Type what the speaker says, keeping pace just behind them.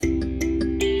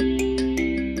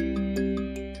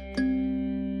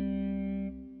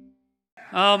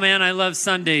Oh man, I love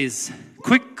Sundays.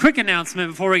 Quick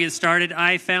announcement before we get started.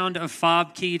 I found a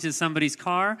fob key to somebody's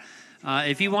car.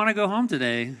 If you want to go home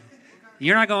today,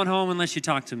 you're not going home unless you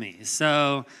talk to me.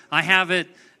 So I have it,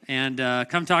 and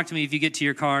come talk to me if you get to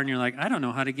your car and you're like, I don't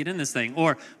know how to get in this thing.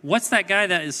 Or what's that guy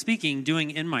that is speaking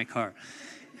doing in my car?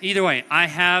 Either way, I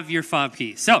have your fob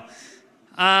key. So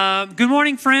good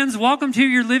morning, friends. Welcome to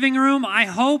your living room. I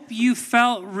hope you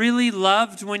felt really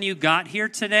loved when you got here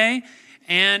today.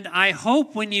 And I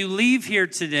hope when you leave here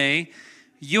today,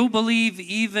 you'll believe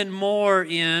even more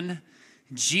in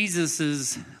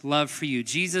Jesus' love for you.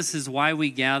 Jesus is why we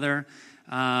gather.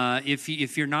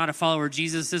 If you're not a follower of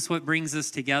Jesus, this is what brings us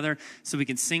together, so we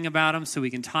can sing about him, so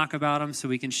we can talk about him, so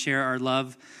we can share our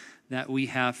love that we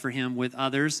have for him with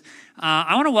others.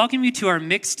 I want to welcome you to our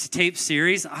mixed tape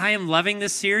series. I am loving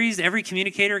this series. Every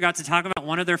communicator got to talk about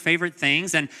one of their favorite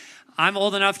things, and I'm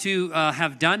old enough to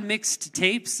have done mixed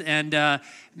tapes, and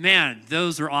man,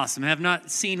 those were awesome. I have not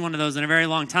seen one of those in a very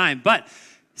long time, but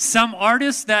some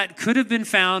artists that could have been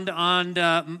found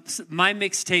on my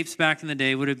mixed tapes back in the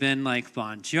day would have been like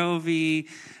Bon Jovi,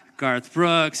 Garth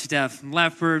Brooks, Def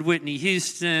Leppard, Whitney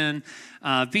Houston,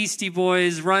 Beastie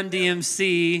Boys, Run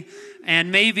DMC,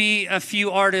 and maybe a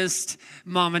few artists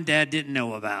mom and dad didn't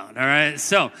know about, all right?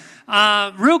 So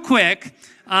real quick,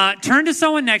 turn to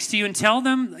someone next to you and tell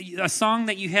them a song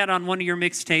that you had on one of your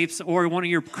mixtapes or one of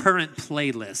your current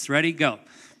playlists. Ready? Go.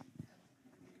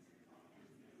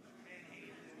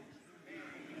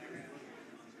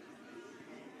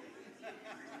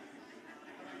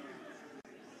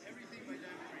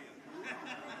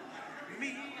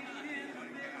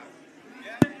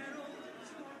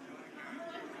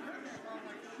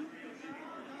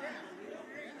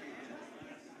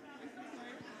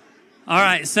 All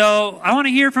right, so I want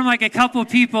to hear from like a couple of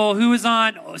people who was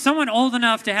on, someone old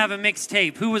enough to have a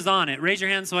mixtape. Who was on it? Raise your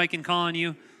hand so I can call on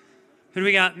you. Who do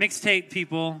we got? Mixtape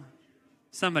people.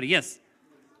 Somebody, yes.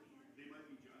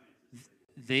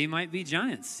 They Might Be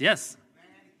Giants, yes.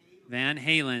 Van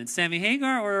Halen. Sammy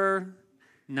Hagar or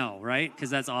no, right? Because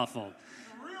that's awful.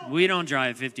 We don't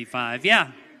drive 55.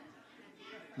 Yeah.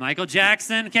 Michael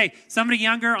Jackson. Okay, somebody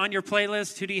younger on your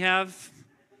playlist. Who do you have?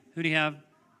 Who do you have?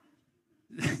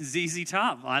 ZZ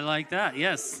Top. I like that.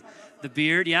 Yes. The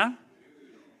Beard, yeah?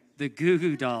 The Goo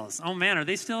Goo Dolls. Oh, man, are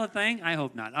they still a thing? I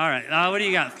hope not. All right. What do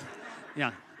you got?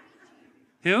 Yeah.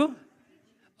 Who?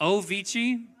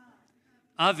 Avicii?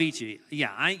 Avicii.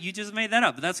 Yeah, you just made that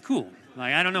up, but that's cool.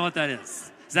 Like, I don't know what that is.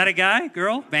 Is that a guy,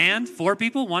 girl, band, 4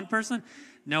 people, 1 person?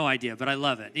 No idea, but I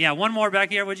love it. Yeah, one more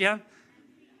back here. What'd you have?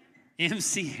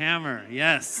 MC Hammer.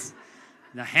 Yes.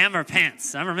 The Hammer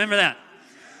Pants. I remember that.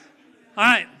 All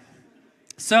right.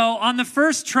 So on the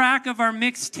first track of our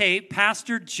mixtape,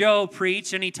 Pastor Joe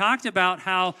preached, and he talked about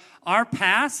how our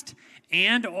past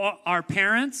and our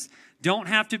parents don't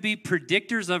have to be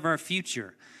predictors of our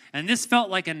future. And this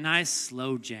felt like a nice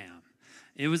slow jam.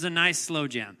 It was a nice slow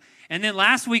jam. And then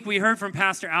last week we heard from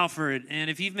Pastor Alfred, and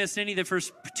if you've missed any of the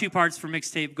first 2 parts for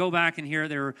mixtape, go back and hear it.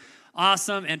 They were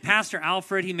awesome. And Pastor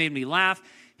Alfred, he made me laugh.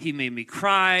 He made me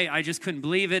cry. I just couldn't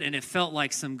believe it, and it felt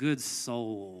like some good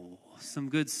soul. Some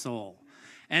good soul.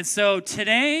 And so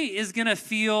today is going to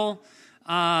feel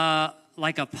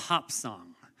like a pop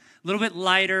song. A little bit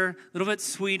lighter, a little bit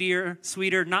sweeter,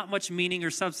 not much meaning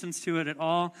or substance to it at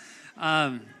all.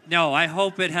 No, I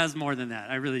hope it has more than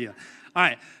that. I really do. All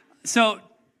right. So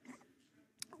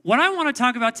what I want to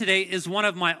talk about today is one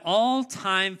of my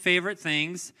all-time favorite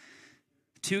things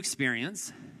to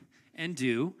experience and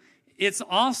do. It's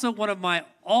also one of my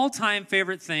all-time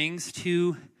favorite things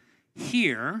to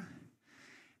hear.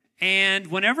 And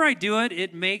whenever I do it,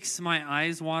 it makes my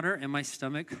eyes water and my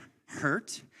stomach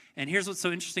hurt. And here's what's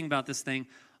so interesting about this thing.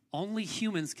 Only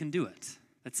humans can do it.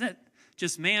 That's it.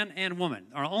 Just man and woman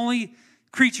are only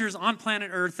creatures on planet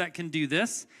Earth that can do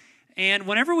this. And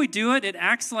whenever we do it, it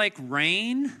acts like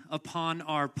rain upon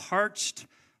our parched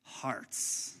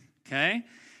hearts. Okay?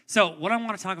 So what I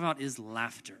want to talk about is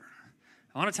laughter.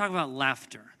 I want to talk about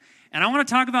laughter. And I want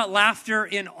to talk about laughter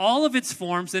in all of its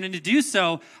forms. And to do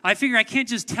so, I figure I can't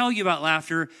just tell you about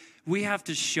laughter. We have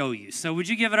to show you. So would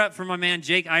you give it up for my man,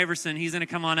 Jake Iverson? He's going to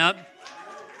come on up.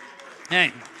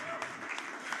 Hey.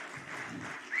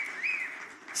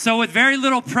 So with very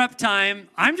little prep time,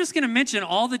 I'm just going to mention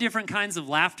all the different kinds of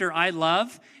laughter I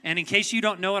love. And in case you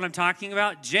don't know what I'm talking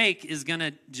about, Jake is going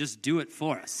to just do it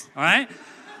for us. All right?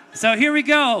 So here we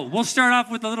go. We'll start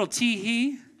off with a little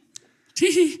tee-hee.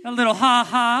 A little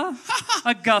ha-ha,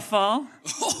 a guffaw,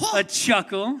 a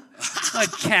chuckle, a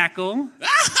cackle,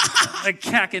 a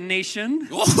cachinnation,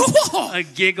 a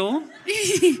giggle,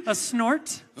 a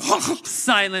snort,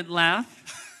 silent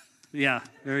laugh, Yeah,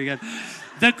 very good.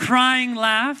 The crying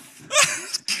laugh.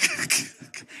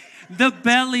 The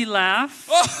belly laugh.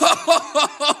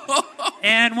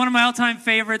 And one of my all-time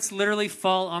favorites, literally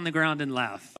fall on the ground and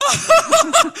laugh.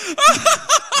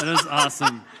 That is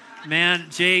awesome. Man,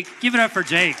 Jake, give it up for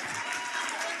Jake.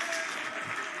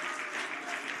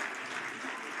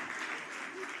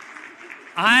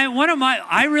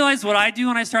 I realize what I do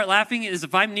when I start laughing is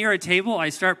if I'm near a table, I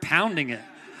start pounding it.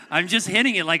 I'm just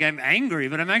hitting it like I'm angry,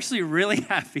 but I'm actually really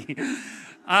happy.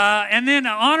 And then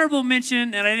honorable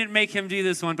mention, and I didn't make him do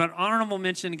this one, but honorable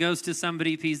mention goes to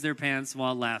somebody pees their pants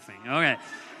while laughing. Okay.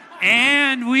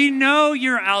 And we know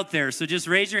you're out there, so just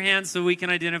raise your hand so we can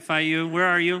identify you. Where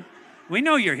are you? We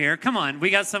know you're here. Come on. We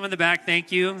got some in the back.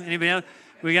 Thank you. Anybody else?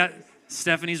 We got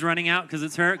Stephanie's running out because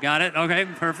it's her. Got it. Okay.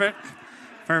 Perfect.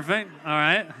 Perfect. All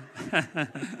right.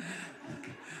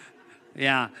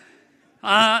 Yeah.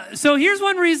 So here's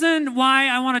one reason why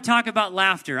I want to talk about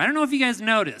laughter. I don't know if you guys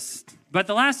noticed, but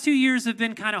the last 2 years have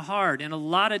been kind of hard in a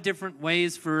lot of different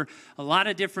ways for a lot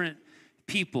of different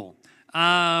people.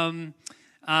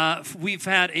 We've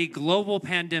had a global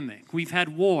pandemic. We've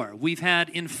had war. We've had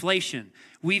inflation.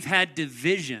 We've had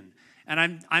division.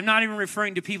 And I'm not even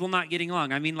referring to people not getting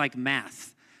along. I mean like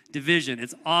math. Division.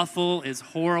 It's awful. It's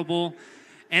horrible.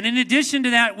 And in addition to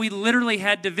that, we literally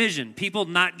had division, people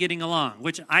not getting along,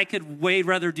 which I could way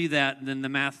rather do that than the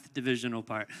math divisional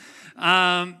part.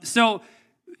 So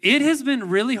it has been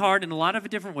really hard in a lot of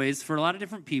different ways for a lot of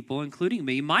different people, including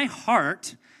me. My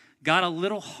heart got a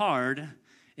little hard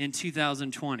in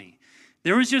 2020.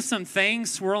 There was just some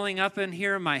things swirling up in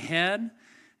here in my head,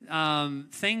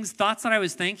 thoughts that I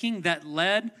was thinking that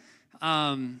led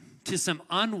to some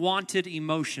unwanted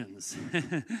emotions.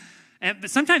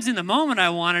 But sometimes in the moment I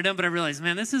wanted them, but I realized,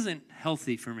 man, this isn't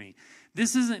healthy for me.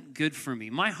 This isn't good for me.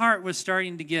 My heart was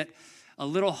starting to get a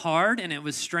little hard, and it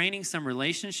was straining some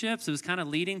relationships. It was kind of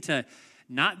leading to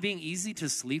not being easy to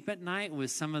sleep at night with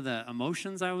some of the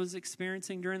emotions I was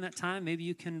experiencing during that time. Maybe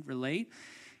you can relate.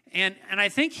 And I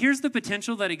think here's the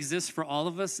potential that exists for all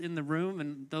of us in the room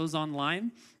and those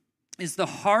online, is the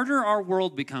harder our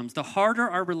world becomes, the harder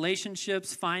our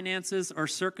relationships, finances, or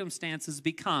circumstances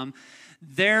become,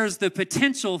 there's the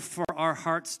potential for our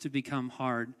hearts to become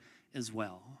hard as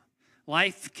well.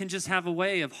 Life can just have a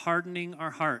way of hardening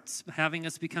our hearts, having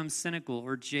us become cynical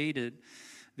or jaded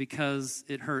because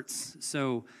it hurts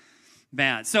so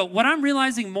bad. So what I'm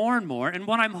realizing more and more, and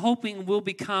what I'm hoping will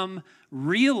become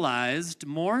realized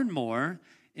more and more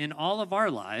in all of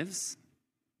our lives,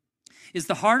 is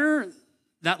the harder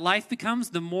that life becomes,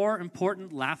 the more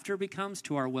important laughter becomes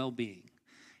to our well-being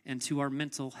and to our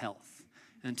mental health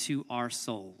and to our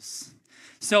souls.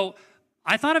 So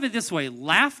I thought of it this way.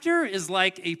 Laughter is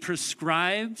like a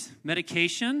prescribed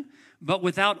medication, but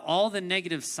without all the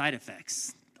negative side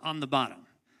effects on the bottom.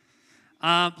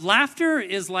 Laughter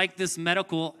is like this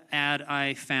medical ad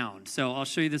I found. So I'll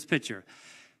show you this picture.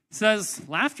 It says,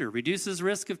 laughter reduces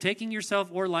risk of taking yourself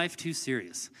or life too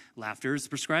serious. Laughter is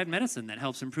prescribed medicine that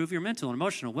helps improve your mental and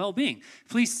emotional well-being.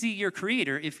 Please see your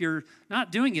creator if you're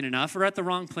not doing it enough or at the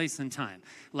wrong place and time.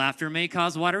 Laughter may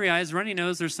cause watery eyes, runny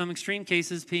nose, or some extreme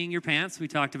cases, peeing your pants. We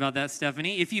talked about that,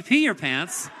 Stephanie. If you pee your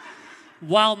pants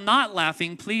while not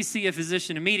laughing, please see a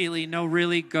physician immediately. No,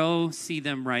 really, go see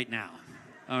them right now.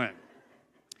 All right.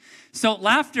 So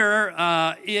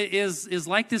laughter is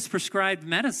like this prescribed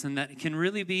medicine that can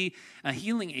really be a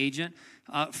healing agent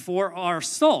for our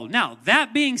soul. Now,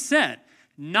 that being said,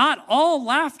 not all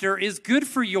laughter is good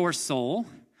for your soul,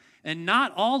 and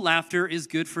not all laughter is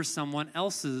good for someone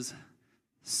else's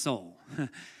soul.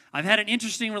 I've had an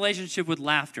interesting relationship with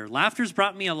laughter. Laughter's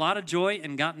brought me a lot of joy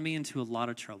and gotten me into a lot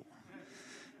of trouble.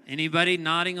 Anybody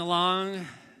nodding along?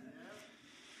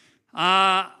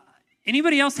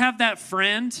 Anybody else have that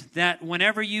friend that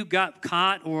whenever you got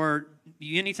caught or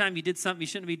anytime you did something you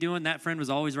shouldn't be doing, that friend was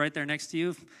always right there next to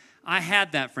you? I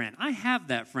had that friend. I have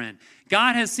that friend.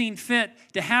 God has seen fit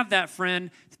to have that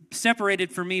friend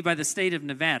separated from me by the state of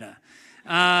Nevada.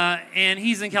 And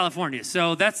he's in California.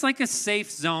 So that's like a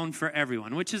safe zone for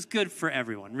everyone, which is good for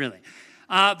everyone, really.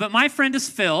 But my friend is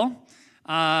Phil.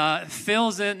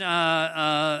 Phil's in,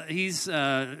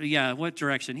 what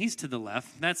direction? He's to the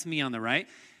left. That's me on the right.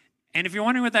 And if you're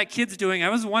wondering what that kid's doing, I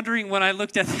was wondering when I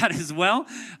looked at that as well.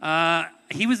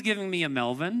 He was giving me a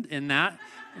Melvin in that.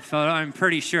 photo, I'm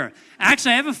pretty sure.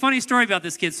 Actually, I have a funny story about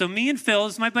this kid. So me and Phil,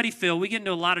 this is my buddy Phil, we get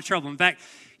into a lot of trouble. In fact,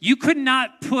 you could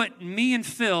not put me and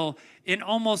Phil in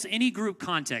almost any group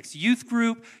context. Youth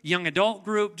group, young adult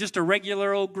group, just a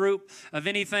regular old group of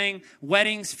anything,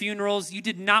 weddings, funerals. You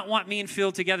did not want me and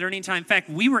Phil together anytime. In fact,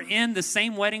 we were in the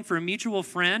same wedding for a mutual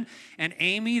friend, and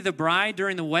Amy, the bride,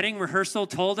 during the wedding rehearsal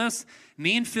told us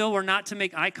me and Phil were not to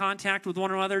make eye contact with one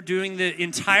another during the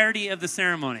entirety of the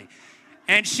ceremony.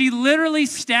 And she literally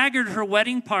staggered her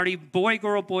wedding party, boy,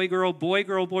 girl, boy, girl, boy,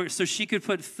 girl, boy, so she could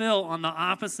put Phil on the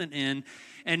opposite end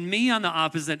and me on the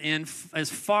opposite end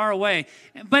as far away.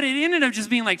 But it ended up just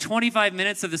being like 25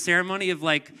 minutes of the ceremony of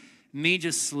like me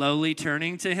just slowly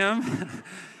turning to him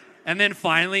and then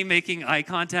finally making eye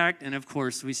contact. And of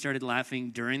course, we started laughing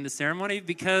during the ceremony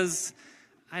because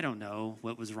I don't know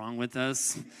what was wrong with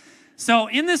us. So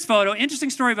in this photo, interesting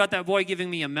story about that boy giving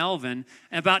me a Melvin.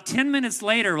 About 10 minutes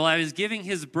later, while I was giving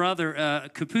his brother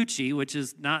Capucci, which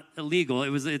is not illegal,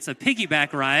 it's a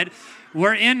piggyback ride.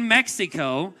 We're in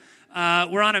Mexico.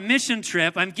 We're on a mission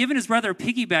trip. I'm giving his brother a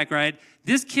piggyback ride.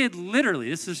 This kid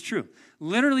literally, this is true,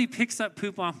 literally picks up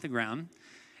poop off the ground.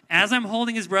 As I'm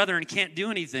holding his brother and can't do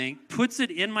anything, puts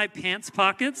it in my pants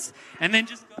pockets, and then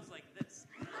just goes like this.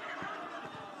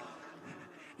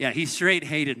 Yeah, he straight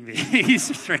hated me.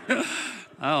 He's straight.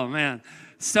 Oh, man.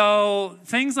 So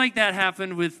things like that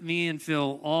happened with me and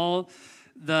Phil all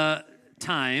the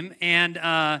time.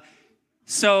 And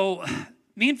so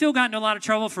me and Phil got into a lot of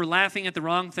trouble for laughing at the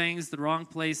wrong things, the wrong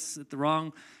place, at the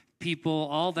wrong people,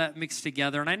 all that mixed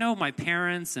together. And I know my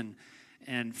parents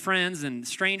and friends and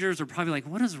strangers are probably like,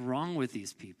 what is wrong with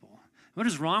these people? What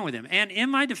is wrong with them? And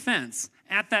in my defense,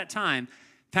 at that time,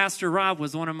 Pastor Rob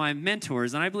was one of my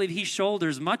mentors, and I believe he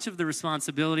shoulders much of the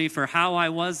responsibility for how I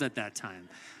was at that time.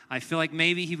 I feel like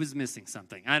maybe he was missing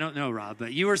something. I don't know, Rob,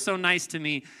 but you were so nice to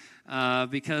me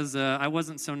because I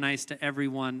wasn't so nice to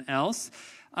everyone else.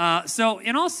 So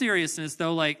in all seriousness,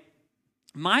 though, like,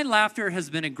 my laughter has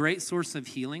been a great source of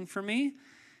healing for me.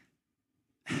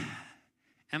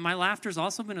 And my laughter has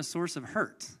also been a source of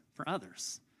hurt for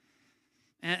others.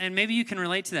 And maybe you can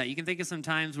relate to that. You can think of some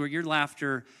times where your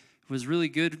laughter was really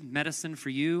good medicine for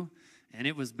you, and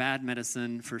it was bad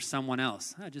medicine for someone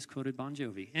else. I just quoted Bon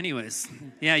Jovi. Anyways,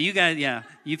 yeah, you guys, yeah,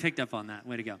 you picked up on that.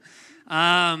 Way to go.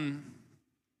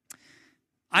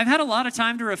 I've had a lot of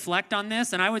time to reflect on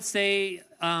this, and I would say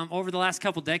over the last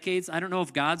couple decades, I don't know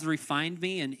if God's refined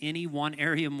me in any one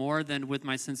area more than with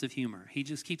my sense of humor. He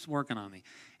just keeps working on me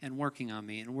and working on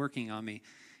me and working on me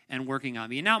and working on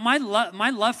me. And now, my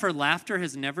love for laughter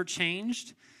has never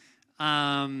changed,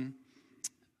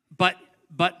 but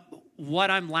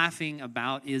what I'm laughing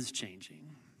about is changing,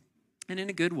 and in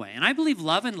a good way. And I believe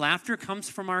love and laughter comes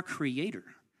from our Creator.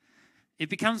 It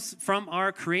becomes from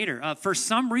our Creator. For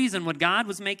some reason, when God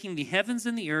was making the heavens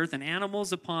and the earth and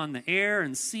animals upon the air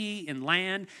and sea and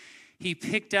land, he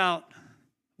picked out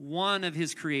one of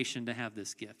his creation to have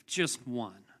this gift, just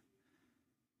one.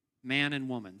 Man and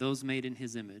woman, those made in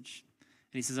his image.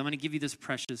 And he says, I'm going to give you this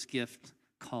precious gift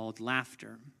called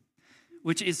laughter,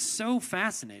 which is so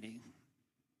fascinating.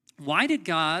 Why did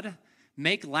God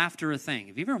make laughter a thing?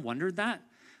 Have you ever wondered that?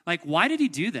 Like, why did he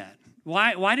do that?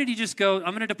 Why did he just go, I'm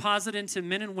going to deposit into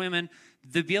men and women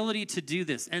the ability to do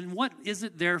this? And what is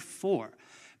it there for?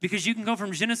 Because you can go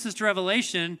from Genesis to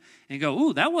Revelation and go,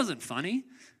 ooh, that wasn't funny.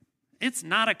 It's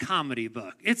not a comedy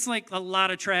book. It's like a lot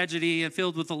of tragedy and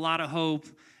filled with a lot of hope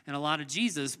and a lot of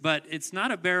Jesus, but it's not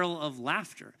a barrel of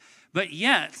laughter. But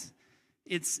yet,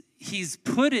 he's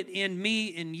put it in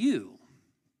me and you.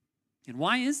 And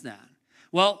why is that?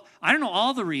 Well, I don't know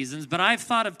all the reasons, but I've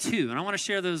thought of two, and I want to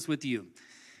share those with you.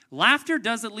 Laughter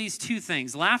does at least two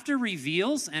things. Laughter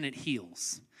reveals and it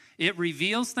heals. It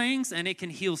reveals things and it can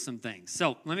heal some things.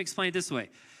 So let me explain it this way.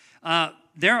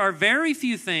 There are very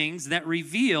few things that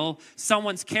reveal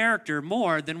someone's character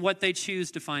more than what they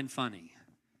choose to find funny,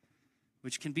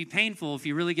 which can be painful if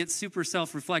you really get super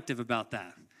self-reflective about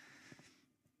that.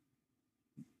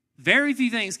 Very few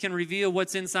things can reveal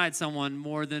what's inside someone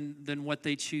more than what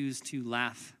they choose to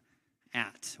laugh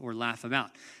at or laugh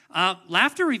about.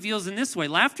 Laughter reveals in this way.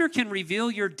 Laughter can reveal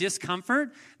your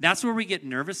discomfort. That's where we get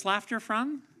nervous laughter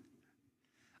from.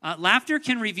 Laughter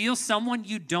can reveal someone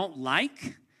you don't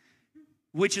like,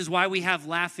 which is why we have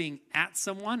laughing at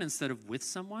someone instead of with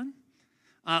someone.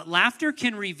 Laughter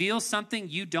can reveal something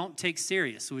you don't take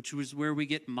serious, which was where we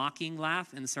get mocking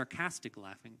laugh and sarcastic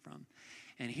laughing from.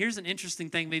 And here's an interesting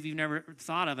thing maybe you've never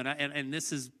thought of, and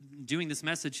this is doing this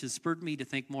message has spurred me to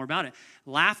think more about it.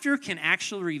 Laughter can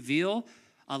actually reveal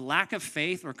a lack of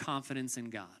faith or confidence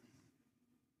in God.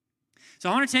 So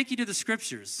I want to take you to the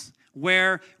scriptures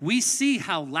where we see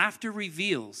how laughter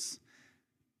reveals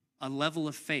a level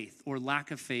of faith or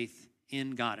lack of faith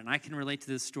in God. And I can relate to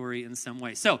this story in some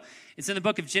way. So it's in the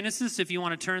book of Genesis. If you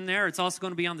want to turn there, it's also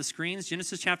going to be on the screens.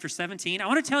 Genesis chapter 17. I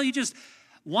want to tell you just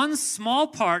one small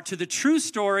part to the true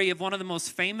story of one of the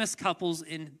most famous couples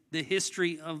in the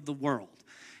history of the world.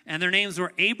 And their names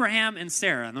were Abraham and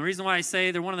Sarah. And the reason why I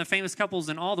say they're one of the famous couples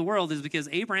in all the world is because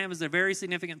Abraham is a very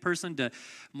significant person to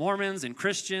Mormons and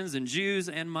Christians and Jews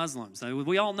and Muslims.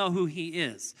 We all know who he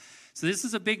is. So this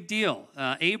is a big deal.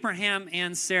 Abraham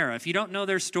and Sarah. If you don't know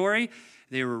their story,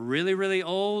 they were really, really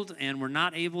old and were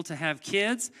not able to have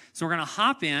kids. So we're going to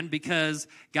hop in because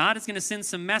God is going to send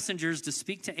some messengers to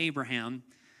speak to Abraham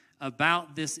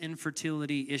about this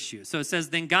infertility issue. So it says,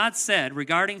 then God said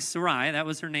regarding Sarai, that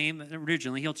was her name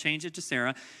originally, he'll change it to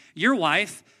Sarah, your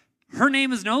wife, her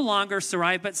name is no longer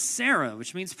Sarai, but Sarah,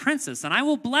 which means princess, and I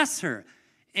will bless her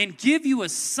and give you a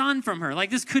son from her. Like,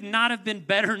 this could not have been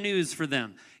better news for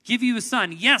them. Give you a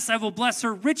son. Yes, I will bless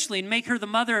her richly and make her the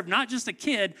mother of not just a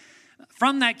kid.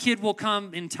 From that kid will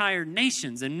come entire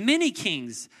nations, and many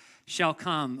kings shall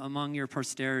come among your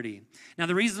posterity. Now,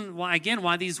 the reason why, again,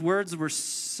 why these words were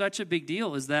such a big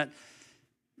deal is that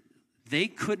they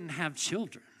couldn't have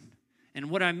children. And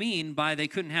what I mean by they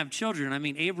couldn't have children, I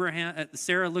mean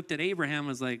Sarah looked at Abraham and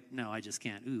was like, no, I just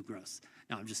can't. Ooh, gross.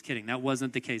 No, I'm just kidding. That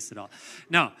wasn't the case at all.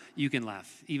 No, you can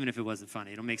laugh, even if it wasn't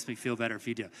funny. It makes me feel better if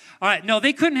you do. All right, no,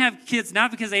 they couldn't have kids,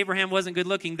 not because Abraham wasn't good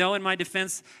looking, though in my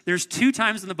defense, there's 2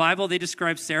 times in the Bible they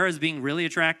describe Sarah as being really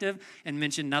attractive and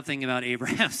mention nothing about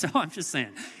Abraham. So I'm just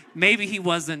saying, maybe he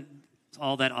wasn't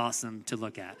all that awesome to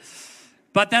look at.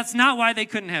 But that's not why they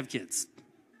couldn't have kids.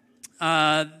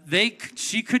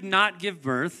 She could not give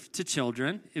birth to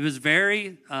children. It was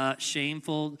very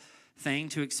shameful thing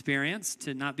to experience,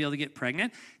 to not be able to get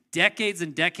pregnant. Decades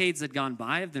and decades had gone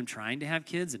by of them trying to have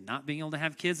kids and not being able to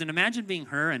have kids. And imagine being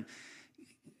her and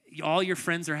all your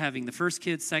friends are having the first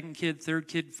kid, second kid, third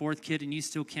kid, fourth kid, and you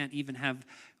still can't even have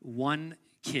one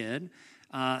kid.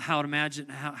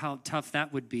 How tough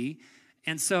that would be.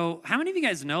 And so how many of you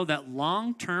guys know that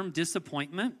long-term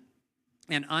disappointment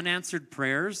and unanswered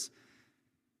prayers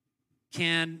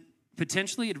can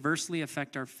potentially adversely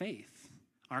affect our faith,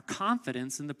 our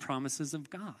confidence in the promises of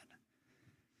God?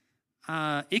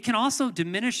 It can also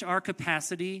diminish our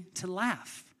capacity to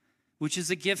laugh, which is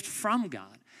a gift from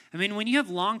God. I mean, when you have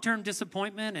long-term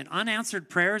disappointment and unanswered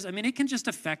prayers, I mean, it can just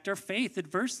affect our faith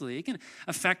adversely. It can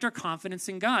affect our confidence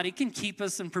in God. It can keep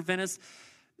us and prevent us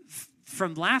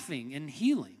from laughing and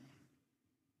healing.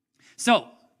 So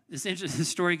this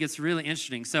story gets really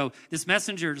interesting. So this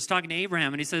messenger is talking to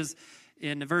Abraham, and he says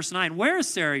in verse 9, where is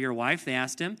Sarah, your wife? They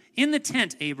asked him. In the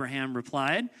tent, Abraham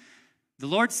replied. The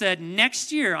Lord said,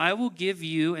 next year I will give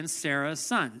you and Sarah a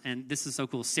son. And this is so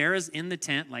cool. Sarah's in the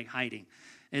tent, like hiding.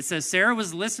 It says Sarah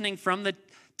was listening from the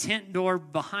tent door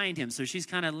behind him. So she's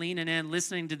kind of leaning in,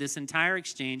 listening to this entire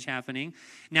exchange happening.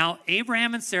 Now,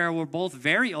 Abraham and Sarah were both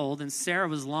very old, and Sarah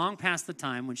was long past the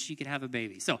time when she could have a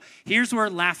baby. So here's where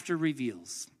laughter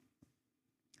reveals.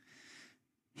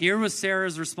 Here was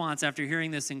Sarah's response after hearing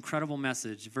this incredible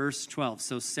message. Verse 12.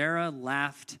 So Sarah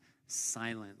laughed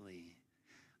silently.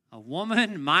 A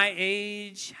woman my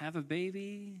age have a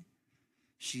baby?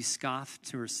 She scoffed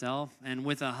to herself. And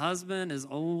with a husband as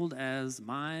old as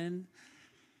mine?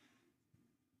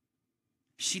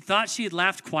 She thought she had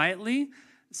laughed quietly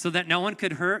so that no one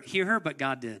could hear her, but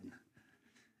God did.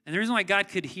 And the reason why God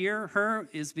could hear her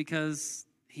is because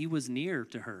he was near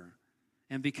to her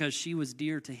and because she was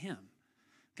dear to him.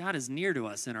 God is near to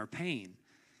us in our pain.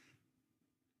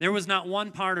 There was not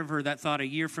one part of her that thought a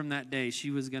year from that day she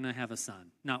was going to have a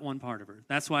son. Not one part of her.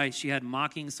 That's why she had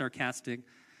mocking, sarcastic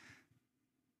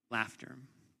laughter.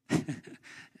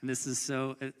 And this is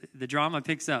so, the drama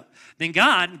picks up. Then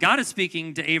God is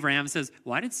speaking to Abraham and says,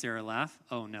 why did Sarah laugh?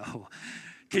 Oh no.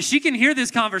 Because she can hear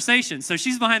this conversation. So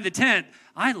she's behind the tent.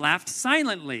 I laughed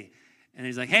silently. And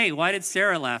he's like, hey, why did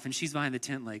Sarah laugh? And she's behind the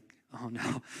tent like, oh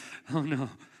no, oh no.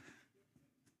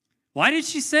 Why did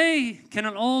she say, can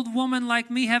an old woman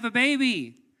like me have a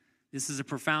baby? This is a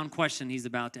profound question he's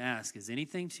about to ask. Is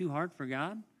anything too hard for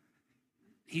God?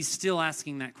 He's still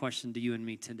asking that question to you and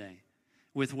me today.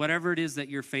 With whatever it is that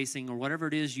you're facing or whatever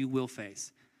it is you will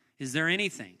face. Is there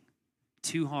anything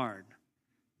too hard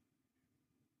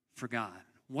for God?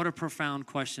 What a profound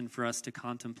question for us to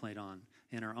contemplate on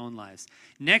in our own lives.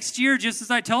 Next year, just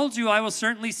as I told you, I will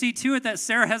certainly see to it that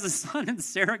Sarah has a son. And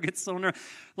Sarah gets so nervous.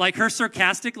 Like her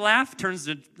sarcastic laugh turns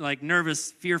to like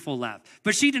nervous, fearful laugh.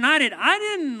 But she denied it. I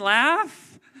didn't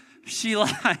laugh. She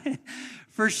lied.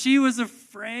 For she was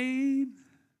afraid.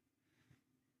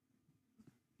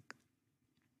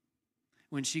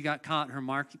 When she got caught, her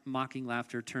mocking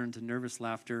laughter turned to nervous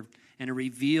laughter, and it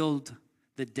revealed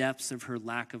the depths of her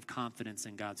lack of confidence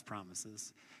in God's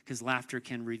promises, because laughter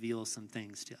can reveal some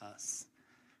things to us.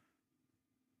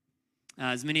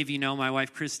 As many of you know, my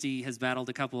wife Christy has battled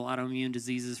a couple autoimmune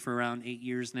diseases for around 8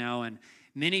 years now, and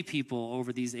many people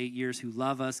over these 8 years who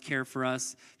love us, care for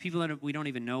us, people that we don't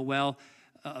even know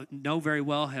very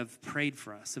well, have prayed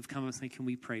for us, have come and said, can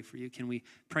we pray for you? Can we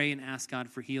pray and ask God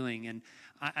for healing? And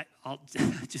I'll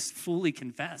just fully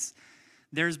confess,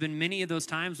 there's been many of those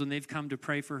times when they've come to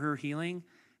pray for her healing,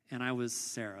 and I was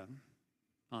Sarah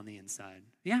on the inside.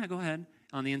 Yeah, go ahead.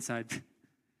 On the inside,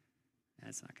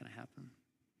 that's not going to happen.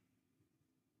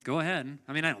 Go ahead.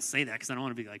 I mean, I don't say that because I don't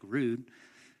want to be like rude.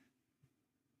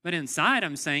 But inside,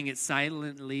 I'm saying it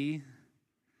silently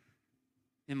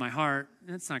in my heart.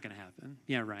 It's not going to happen.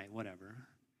 Yeah, right, whatever.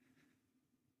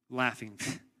 Laughing.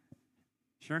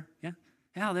 Sure, yeah.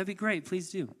 Yeah, that'd be great. Please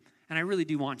do. And I really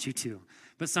do want you to.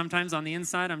 But sometimes on the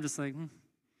inside, I'm just like,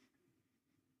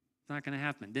 it's not going to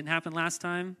happen. Didn't happen last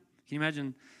time. Can you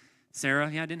imagine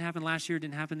Sarah? Yeah, it didn't happen last year. It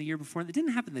didn't happen the year before. It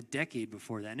didn't happen the decade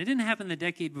before that. And it didn't happen the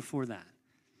decade before that.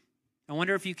 I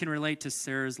wonder if you can relate to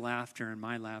Sarah's laughter and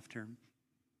my laughter.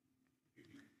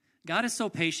 God is so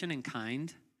patient and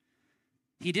kind.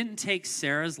 He didn't take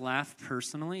Sarah's laugh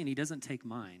personally, and he doesn't take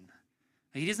mine.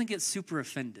 He doesn't get super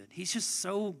offended. He's just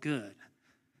so good,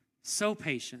 so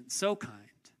patient, so kind.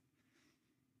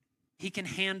 He can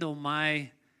handle my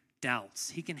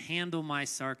doubts. He can handle my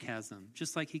sarcasm,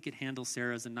 just like he could handle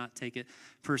Sarah's and not take it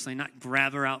personally, not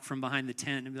grab her out from behind the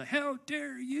tent and be like, how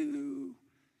dare you?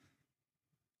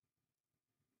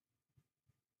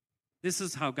 This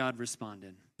is how God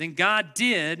responded. Then God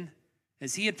did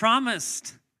as he had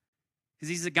promised, because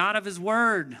he's a God of his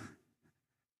word.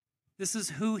 This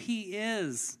is who he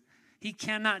is. He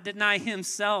cannot deny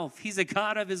himself. He's a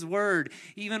God of his word,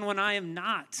 even when I am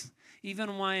not,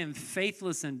 even when I am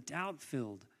faithless and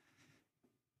doubt-filled.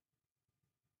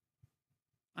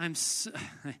 Is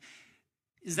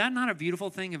that not a beautiful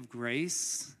thing of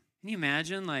grace? Can you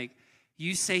imagine, like,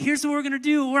 you say, here's what we're going to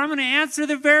do, or I'm going to answer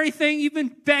the very thing you've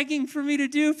been begging for me to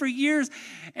do for years,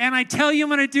 and I tell you I'm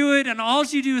going to do it, and all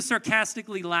you do is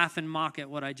sarcastically laugh and mock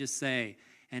at what I just say,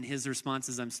 and his response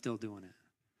is, I'm still doing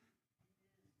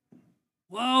it.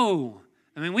 Whoa.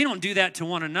 I mean, we don't do that to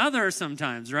one another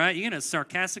sometimes, right? You're going to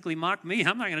sarcastically mock me.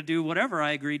 I'm not going to do whatever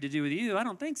I agreed to do with you. I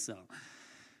don't think so.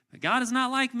 But God is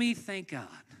not like me, thank God.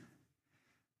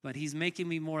 But he's making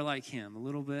me more like him, a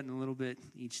little bit and a little bit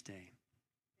each day.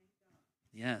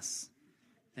 Yes,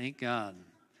 thank God.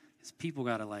 Because people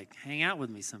got to hang out with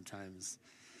me sometimes.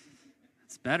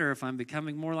 It's better if I'm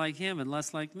becoming more like him and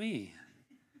less like me.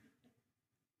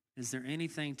 Is there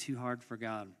anything too hard for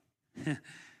God?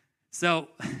 So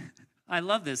I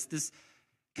love this. This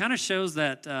kind of shows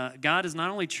that God is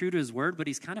not only true to his word, but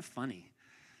he's kind of funny.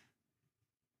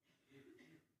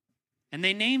 And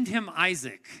they named him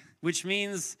Isaac, which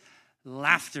means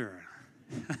laughter.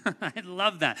 I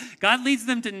love that. God leads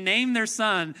them to name their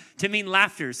son to mean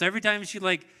laughter. So every time she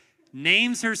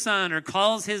names her son or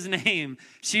calls his name,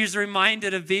 she's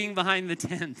reminded of being behind the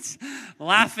tent,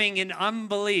 laughing in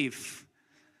unbelief.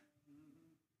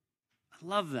 I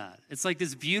love that. It's like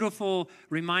this beautiful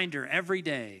reminder every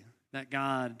day that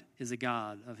God is a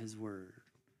God of his word.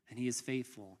 And he is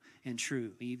faithful and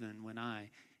true even when I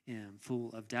am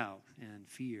full of doubt and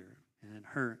fear and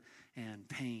hurt and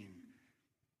pain.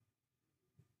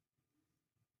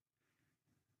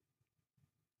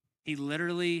 He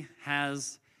literally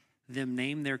has them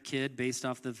name their kid based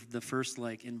off the first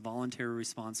involuntary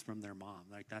response from their mom.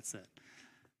 That's it.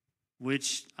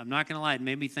 Which, I'm not going to lie, it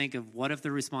made me think of what if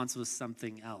the response was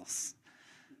something else?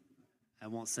 I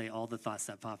won't say all the thoughts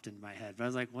that popped into my head, but I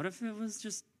was like, what if it was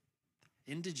just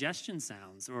indigestion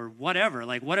sounds or whatever?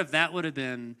 What if that would have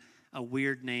been a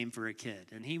weird name for a kid?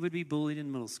 And he would be bullied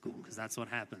in middle school because that's what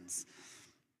happens.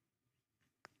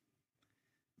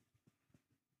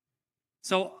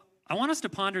 So I want us to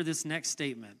ponder this next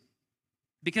statement,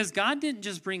 because God didn't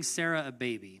just bring Sarah a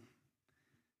baby,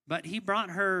 but he brought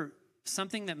her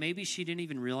something that maybe she didn't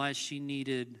even realize she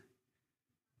needed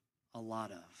a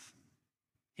lot of.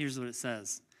 Here's what it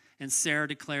says. And Sarah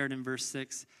declared in verse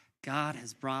 6, God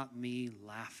has brought me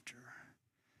laughter.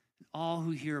 And all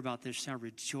who hear about this shall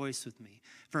rejoice with me.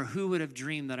 For who would have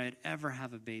dreamed that I'd ever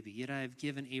have a baby? Yet I have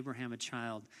given Abraham a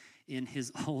child in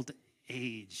his old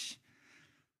age.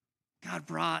 God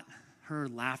brought her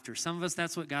laughter. Some of us,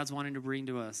 that's what God's wanting to bring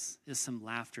to us, is some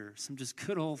laughter, some just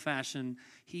good old-fashioned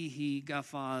hee-hee,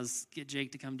 guffaws. Get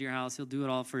Jake to come to your house. He'll do it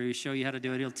all for you, show you how to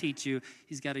do it. He'll teach you.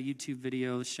 He's got a YouTube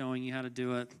video showing you how to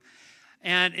do it.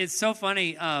 And it's so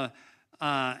funny.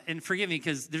 And forgive me,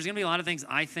 because there's going to be a lot of things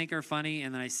I think are funny,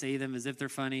 and then I say them as if they're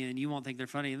funny, and you won't think they're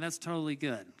funny, and that's totally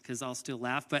good, because I'll still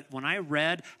laugh. But when I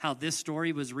read how this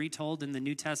story was retold in the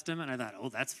New Testament, I thought, oh,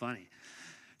 that's funny.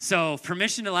 So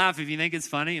permission to laugh if you think it's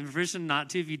funny, and permission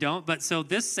not to if you don't. But so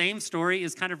this same story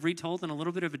is kind of retold in a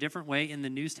little bit of a different way in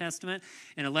the New Testament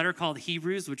in a letter called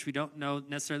Hebrews, which we don't know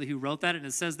necessarily who wrote that. And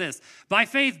it says this: by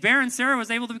faith, barren Sarah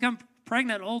was able to become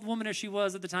pregnant, old woman as she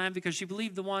was at the time, because she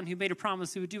believed the one who made a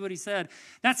promise who would do what he said.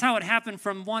 That's how it happened.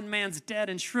 From one man's dead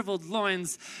and shriveled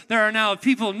loins, there are now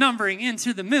people numbering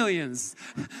into the millions.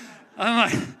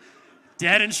 I'm like,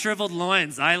 dead and shriveled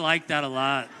loins. I like that a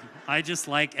lot. I just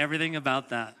like everything about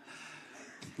that.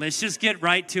 Let's just get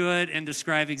right to it and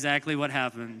describe exactly what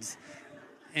happened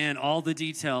and all the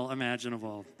detail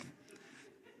imaginable.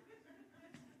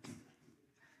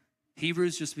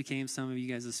 Hebrews just became some of you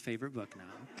guys' favorite book now.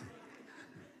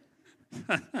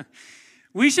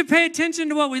 We should pay attention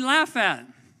to what we laugh at.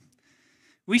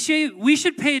 We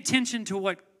should pay attention to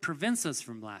what prevents us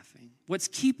from laughing, what's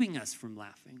keeping us from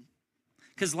laughing.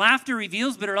 Because laughter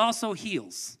reveals, but it also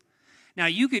heals. Now,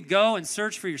 you could go and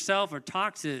search for yourself or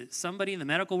talk to somebody in the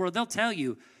medical world. They'll tell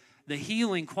you the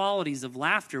healing qualities of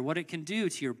laughter, what it can do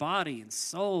to your body and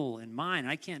soul and mind.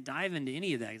 I can't dive into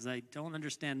any of that because I don't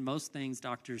understand most things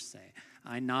doctors say.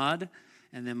 I nod,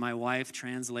 and then my wife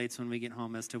translates when we get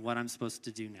home as to what I'm supposed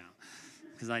to do now,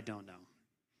 because I don't know.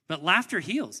 But laughter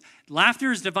heals.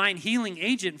 Laughter is a divine healing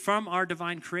agent from our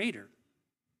divine creator.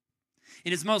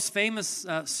 In his most famous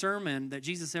sermon that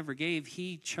Jesus ever gave,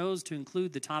 he chose to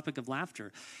include the topic of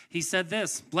laughter. He said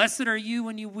this: blessed are you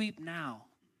when you weep now,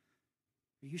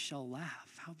 for you shall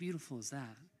laugh. How beautiful is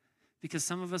that? Because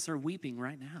some of us are weeping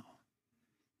right now.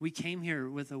 We came here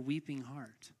with a weeping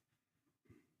heart.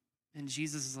 And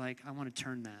Jesus is like, I want to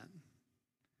turn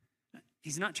that.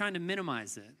 He's not trying to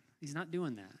minimize it. He's not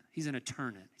doing that. He's going to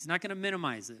turn it. He's not going to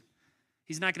minimize it.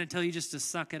 He's not going to tell you just to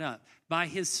suck it up. By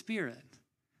his Spirit,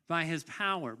 by his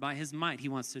power, by his might, he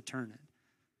wants to turn it.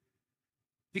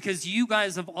 Because you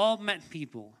guys have all met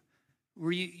people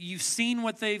where you've seen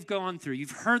what they've gone through.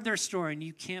 You've heard their story, and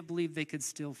you can't believe they could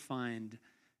still find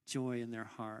joy in their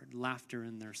heart, laughter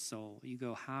in their soul. You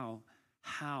go, how?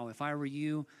 How? If I were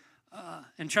you,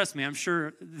 and trust me, I'm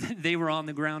sure they were on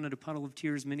the ground in a puddle of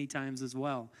tears many times as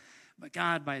well. But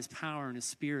God, by his power and his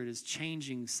Spirit, is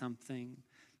changing something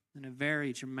in a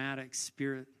very dramatic,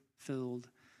 Spirit-filled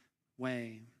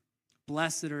way.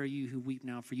 Blessed are you who weep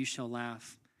now, for you shall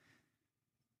laugh.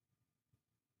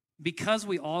 Because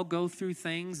we all go through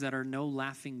things that are no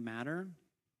laughing matter,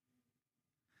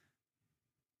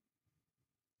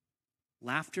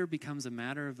 laughter becomes a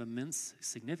matter of immense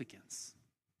significance.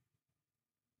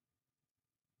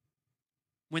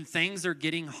 When things are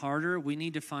getting harder, we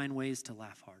need to find ways to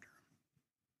laugh harder.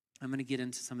 I'm going to get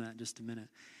into some of that in just a minute.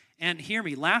 And hear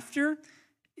me, laughter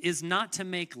is not to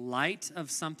make light of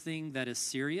something that is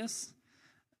serious.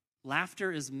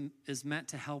 Laughter is meant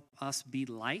to help us be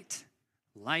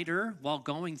lighter while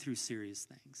going through serious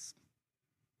things.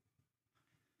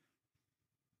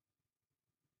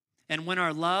 And when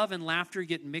our love and laughter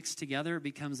get mixed together, it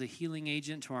becomes a healing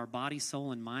agent to our body,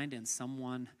 soul, and mind, and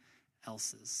someone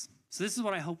else's. So this is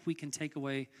what I hope we can take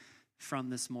away from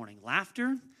this morning.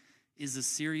 Laughter is a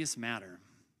serious matter.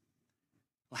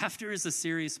 Laughter is a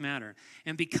serious matter.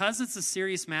 And because it's a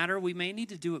serious matter, we may need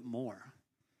to do it more.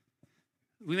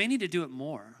 We may need to do it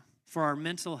more for our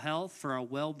mental health, for our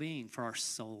well-being, for our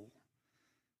soul.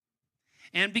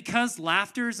 And because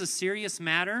laughter is a serious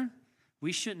matter,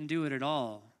 we shouldn't do it at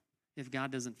all if God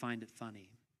doesn't find it funny.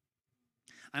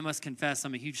 I must confess,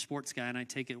 I'm a huge sports guy, and I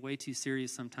take it way too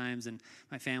serious sometimes, and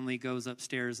my family goes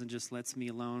upstairs and just lets me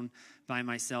alone by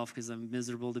myself because I'm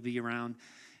miserable to be around.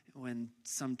 When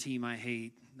some team I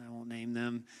hate, I won't name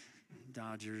them,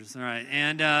 Dodgers, all right,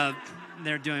 and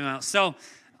they're doing well. So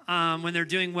when they're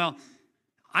doing well,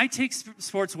 I take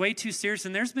sports way too serious,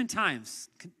 and there's been times,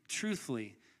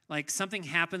 truthfully, like something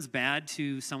happens bad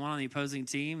to someone on the opposing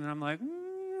team, and I'm like,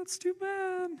 that's too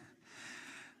bad.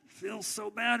 Feel so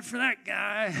bad for that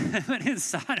guy. But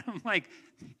inside, I'm like,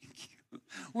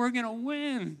 we're going to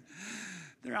win.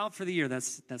 They're out for the year. That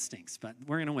stinks, but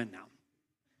we're going to win now.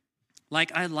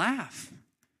 Like, I laugh.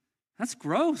 That's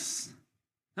gross.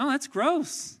 No, that's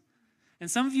gross.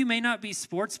 And some of you may not be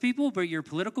sports people, but you're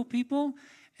political people,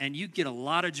 and you get a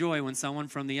lot of joy when someone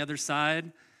from the other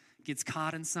side gets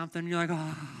caught in something. You're like,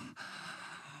 oh,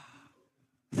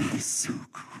 that is so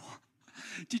cool.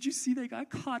 Did you see they got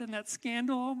caught in that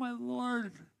scandal? Oh, my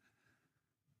Lord.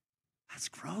 That's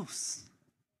gross.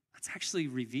 That's actually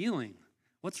revealing.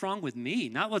 What's wrong with me?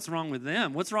 Not what's wrong with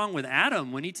them. What's wrong with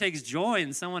Adam when he takes joy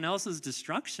in someone else's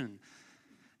destruction?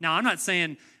 Now, I'm not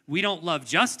saying we don't love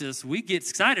justice. We get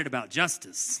excited about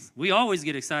justice. We always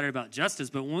get excited about justice.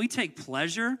 But when we take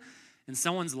pleasure in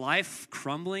someone's life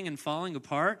crumbling and falling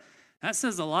apart, that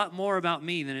says a lot more about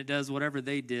me than it does whatever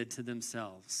they did to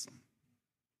themselves.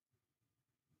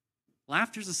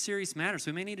 Laughter is a serious matter,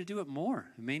 so we may need to do it more.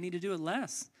 We may need to do it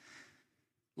less.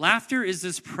 Laughter is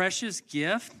this precious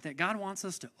gift that God wants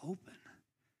us to open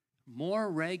more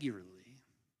regularly.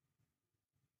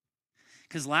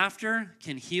 Because laughter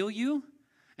can heal you,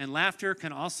 and laughter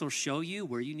can also show you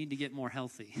where you need to get more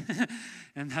healthy.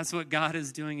 And that's what God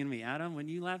is doing in me. Adam, when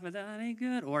you laugh at that ain't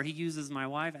good. Or he uses my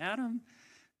wife, Adam,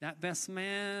 that best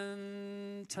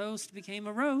man toast became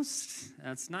a roast.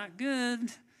 That's not good.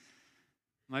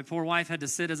 My poor wife had to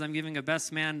sit as I'm giving a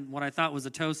best man what I thought was a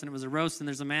toast, and it was a roast, and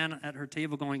there's a man at her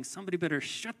table going, somebody better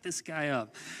shut this guy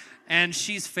up. And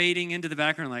she's fading into the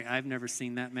background like, I've never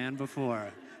seen that man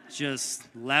before. Just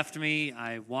left me.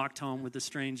 I walked home with the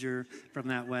stranger from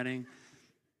that wedding.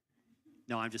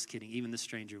 No, I'm just kidding. Even the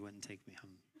stranger wouldn't take me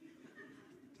home.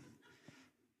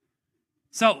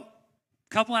 So,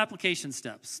 couple application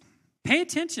steps. Pay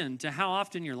attention to how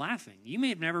often you're laughing. You may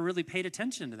have never really paid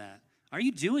attention to that. Are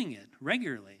you doing it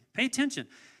regularly? Pay attention.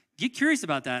 Get curious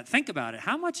about that. Think about it.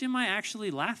 How much am I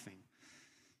actually laughing?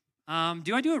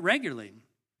 Do I do it regularly?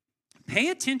 Pay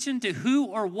attention to who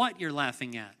or what you're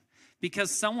laughing at, because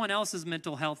someone else's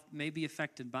mental health may be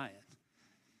affected by it.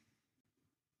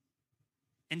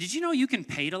 And did you know you can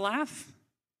pay to laugh?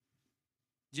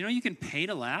 Did you know you can pay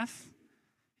to laugh?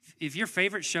 If your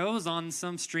favorite show is on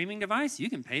some streaming device, you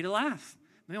can pay to laugh.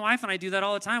 My wife and I do that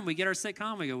all the time. We get our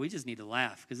sitcom, we go, we just need to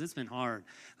laugh because it's been hard.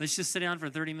 Let's just sit down for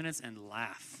 30 minutes and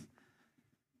laugh.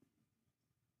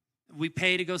 We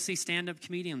pay to go see stand-up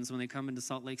comedians when they come into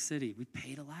Salt Lake City. We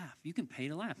pay to laugh. You can pay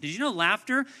to laugh. Did you know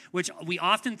laughter, which we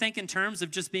often think in terms of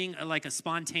just being like a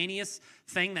spontaneous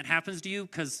thing that happens to you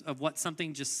because of what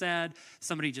somebody just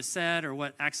said, or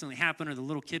what accidentally happened, or the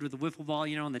little kid with the wiffle ball,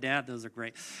 and the dad, those are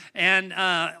great. And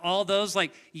all those,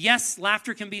 yes,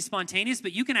 laughter can be spontaneous,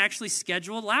 but you can actually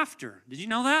schedule laughter. Did you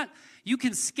know that? You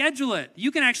can schedule it.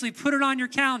 You can actually put it on your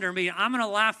calendar and be, I'm going to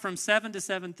laugh from 7 to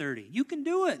 7:30. You can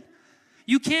do it.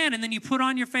 You can, and then you put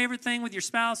on your favorite thing with your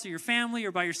spouse or your family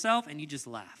or by yourself, and you just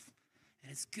laugh.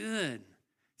 And it's good.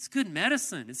 It's good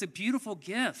medicine. It's a beautiful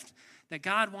gift that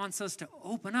God wants us to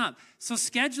open up. So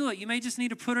schedule it. You may just need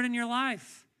to put it in your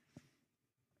life.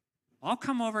 I'll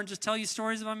come over and just tell you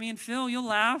stories about me and Phil. You'll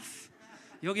laugh.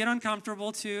 You'll get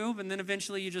uncomfortable too, but then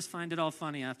eventually you just find it all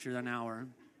funny after an hour.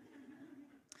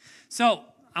 So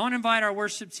I want to invite our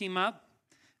worship team up.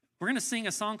 We're going to sing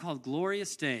a song called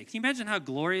Glorious Day. Can you imagine how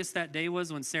glorious that day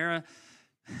was when Sarah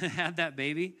had that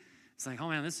baby? It's like, oh,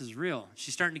 man, this is real.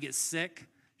 She's starting to get sick.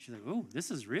 She's like, oh,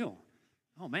 this is real.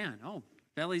 Oh, man,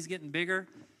 belly's getting bigger.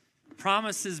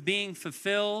 Promise is being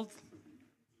fulfilled.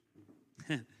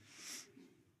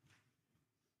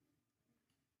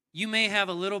 You may have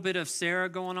a little bit of Sarah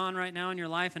going on right now in your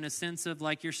life in a sense of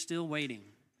like you're still waiting.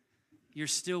 You're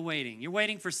still waiting. You're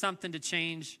waiting for something to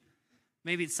change.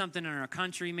 Maybe it's something in our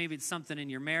country. Maybe it's something in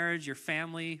your marriage, your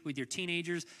family, with your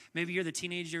teenagers. Maybe you're the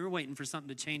teenager. You're waiting for something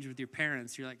to change with your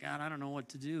parents. You're like, God, I don't know what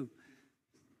to do.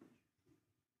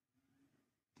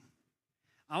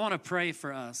 I want to pray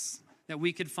for us that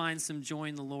we could find some joy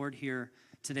in the Lord here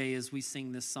today as we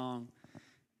sing this song.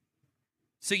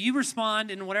 So you respond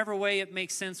in whatever way it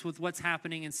makes sense with what's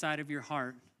happening inside of your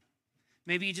heart.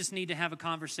 Maybe you just need to have a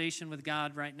conversation with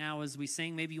God right now as we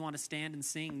sing. Maybe you want to stand and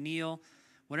sing, kneel.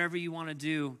 Whatever you want to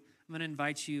do, I'm going to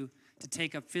invite you to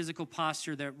take a physical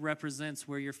posture that represents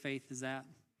where your faith is at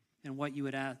and what you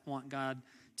would want God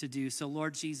to do. So,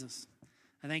 Lord Jesus,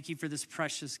 I thank you for this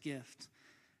precious gift.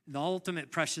 The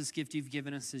ultimate precious gift you've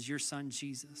given us is your Son,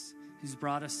 Jesus, who's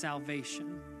brought us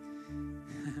salvation.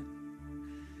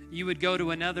 You would go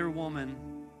to another woman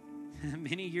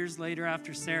many years later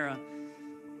after Sarah,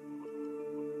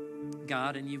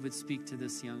 God, and you would speak to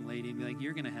this young lady and be like,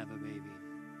 you're going to have a baby.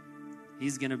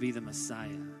 He's going to be the Messiah.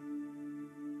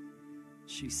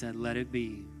 She said, let it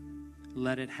be.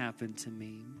 Let it happen to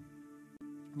me.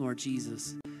 Lord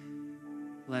Jesus,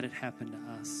 let it happen to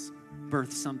us.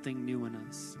 Birth something new in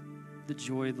us. The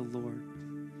joy of the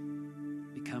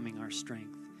Lord becoming our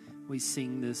strength. We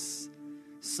sing this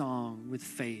song with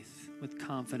faith, with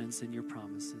confidence in your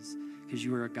promises, because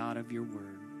you are a God of your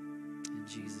word. In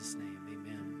Jesus' name, amen.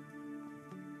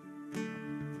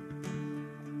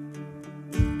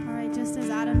 Just as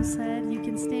Adam said, you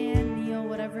can stand, kneel,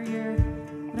 whatever you're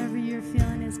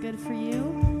feeling is good for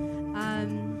you.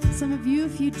 Some of you,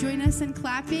 if you join us in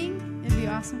clapping, it'd be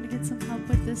awesome to get some help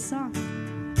with this song.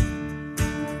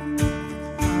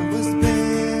 I was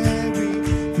buried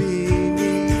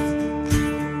beneath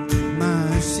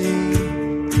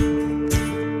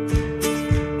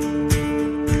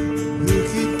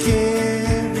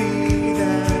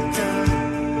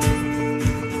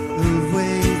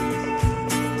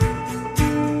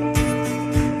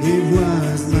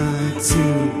was mine too,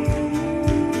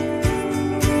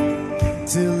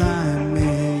 till I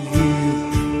met you.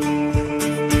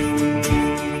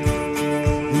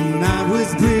 And I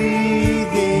was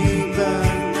breathing,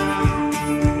 but not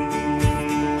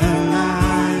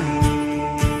alive.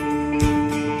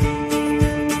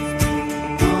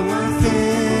 All my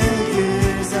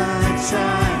failures I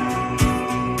tried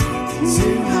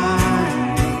to hide.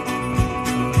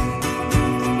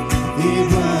 It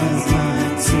was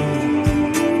mine too,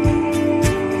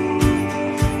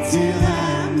 till I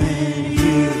met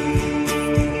you.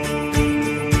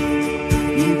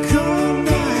 You called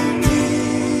my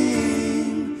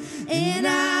name, and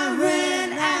I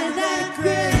ran out of that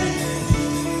grave,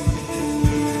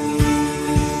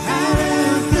 out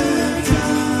of the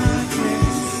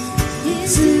darkness,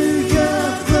 into your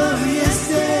glorious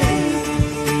day.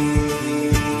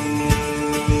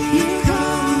 You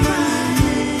called my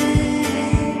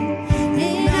name,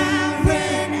 and I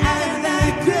ran out of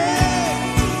that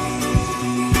grave,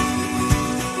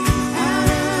 out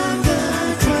of the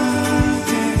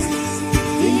darkness,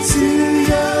 into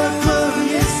your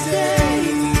glorious day.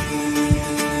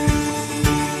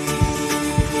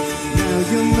 Now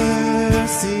your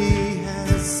mercy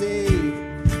has saved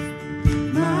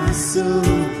my soul.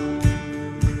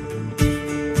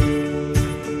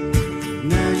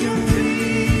 Now your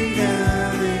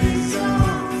freedom is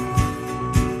all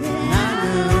that I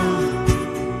know.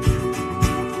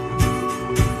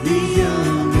 The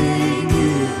only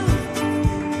you,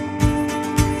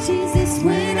 Jesus,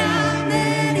 when I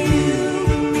met you,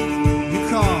 you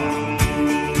called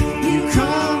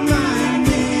my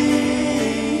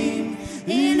name,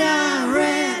 and I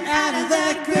ran out of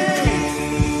that grave,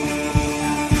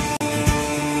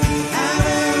 out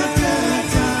of the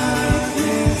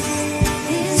darkness,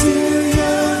 into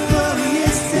your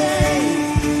glorious day.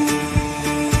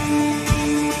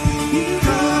 You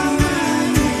called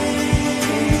my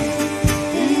name,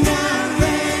 and I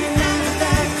ran out of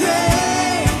that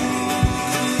grave,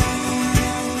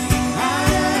 out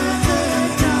of the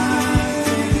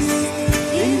darkness,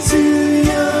 into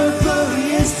your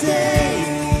glorious day.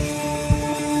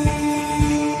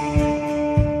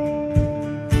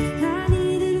 I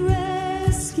needed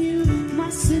rescue, my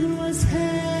sin was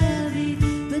heavy,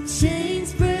 but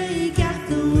chains break at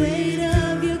the weight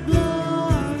of your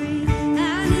glory.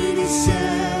 I needed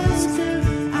shelter,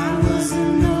 I was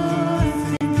an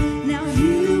orphan, now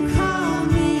you call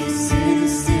me a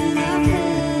citizen of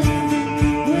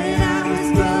heaven. When I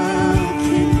was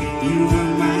broken, you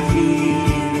were my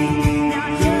healing. Now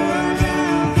your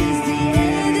love is the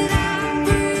air that I'm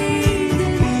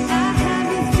breathing. I have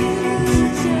a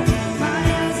future, my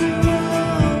eyes are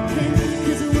open,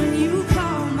 'cause when you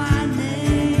call my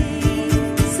name,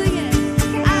 sing it,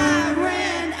 I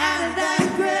ran out of that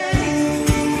grave,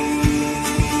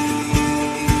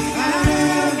 out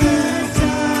of the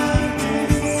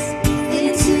darkness,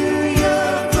 into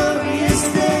your glorious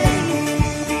day.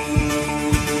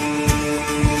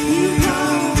 You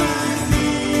called my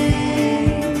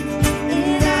name,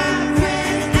 and I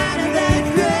ran out of that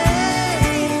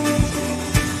grave,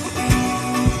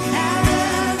 out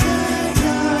of the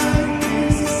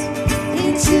darkness,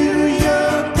 into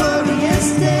your glorious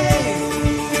day.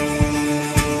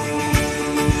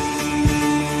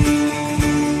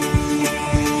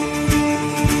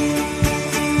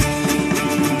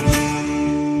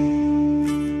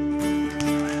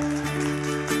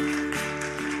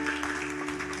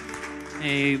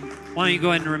 Hey, why don't you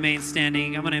go ahead and remain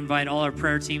standing? I'm going to invite all our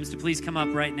prayer teams to please come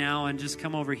up right now and just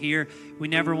come over here. We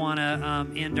never want to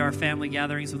end our family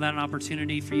gatherings without an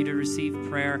opportunity for you to receive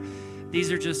prayer. These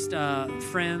are just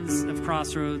friends of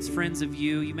Crossroads, friends of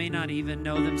you. You may not even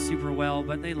know them super well,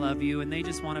 but they love you, and they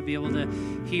just want to be able to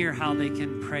hear how they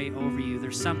can pray over you.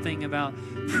 There's something about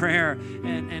prayer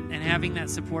and having that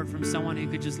support from someone who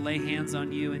could just lay hands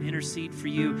on you and intercede for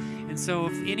you. And so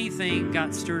if anything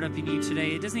got stirred up in you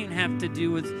today, it doesn't even have to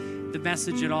do with the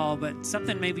message at all, but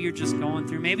something maybe you're just going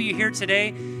through. Maybe you're here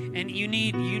today and you're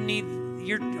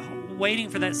waiting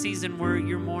for that season where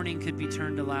your mourning could be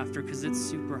turned to laughter because it's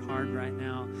super hard right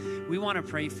now. We want to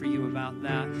pray for you about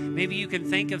that. Maybe you can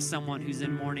think of someone who's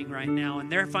in mourning right now and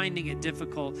they're finding it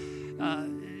difficult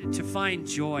to find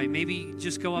joy. Maybe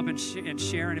just go up and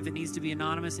share, and if it needs to be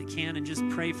anonymous, it can, and just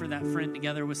pray for that friend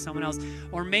together with someone else.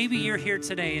 Or maybe you're here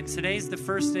today, and today's the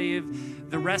first day of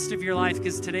the rest of your life,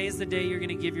 because today is the day you're going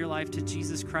to give your life to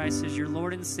Jesus Christ as your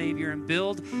Lord and Savior and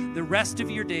build the rest of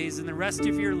your days and the rest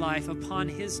of your life upon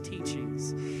His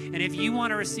teachings. And if you want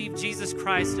to receive Jesus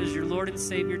Christ as your Lord and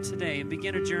Savior today and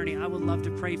begin a journey, I would love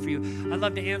to pray for you. I'd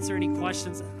love to answer any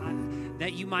questions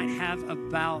that you might have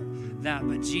about that.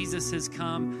 But Jesus has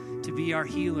come to be our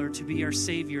healer, to be our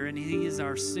Savior, and He is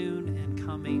our soon and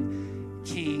coming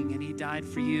King, and He died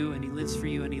for you, and He lives for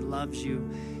you, and He loves you.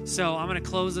 So I'm going to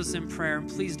close us in prayer, and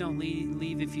please don't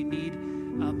leave if you need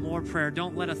more prayer.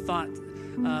 Don't let a thought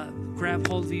grab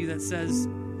hold of you that says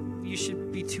you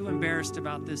should be too embarrassed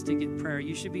about this to get prayer.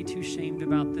 You should be too shamed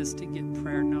about this to get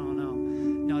prayer. No,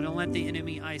 don't let the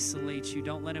enemy isolate you.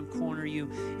 Don't let him corner you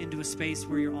into a space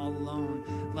where you're all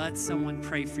alone. Let someone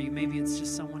pray for you. Maybe it's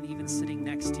just someone even sitting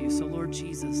next to you. So Lord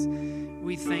Jesus,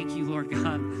 we thank you, Lord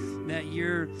God, that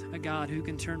you're a God who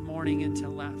can turn mourning into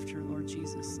laughter, Lord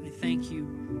Jesus. I thank you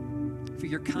for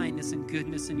your kindness and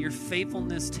goodness and your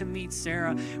faithfulness to meet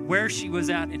Sarah where she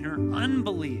was at in her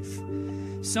unbelief.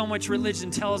 So much religion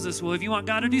tells us, well, if you want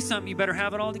God to do something, you better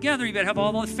have it all together. You better have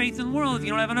all the faith in the world. If you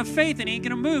don't have enough faith, it ain't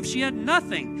going to move. She had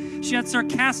nothing. She had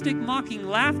sarcastic, mocking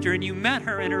laughter, and you met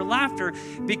her in her laughter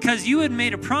because you had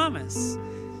made a promise.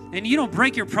 And you don't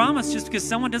break your promise just because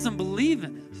someone doesn't believe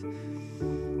in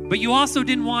it. But you also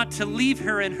didn't want to leave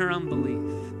her in her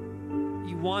unbelief.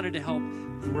 You wanted to help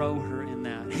grow her in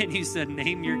that. And you said,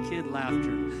 name your kid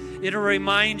Laughter. It'll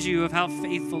remind you of how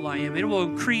faithful I am. It will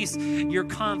increase your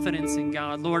confidence in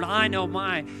God. Lord, I know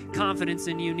my confidence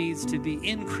in you needs to be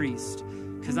increased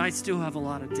because I still have a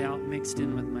lot of doubt mixed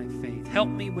in with my faith. Help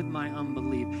me with my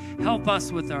unbelief. Help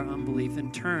us with our unbelief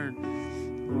and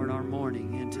turn, Lord, our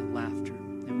mourning into laughter.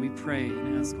 And we pray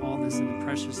and ask all this in the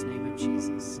precious name of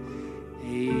Jesus.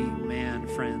 Amen,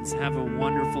 friends. Have a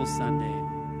wonderful Sunday.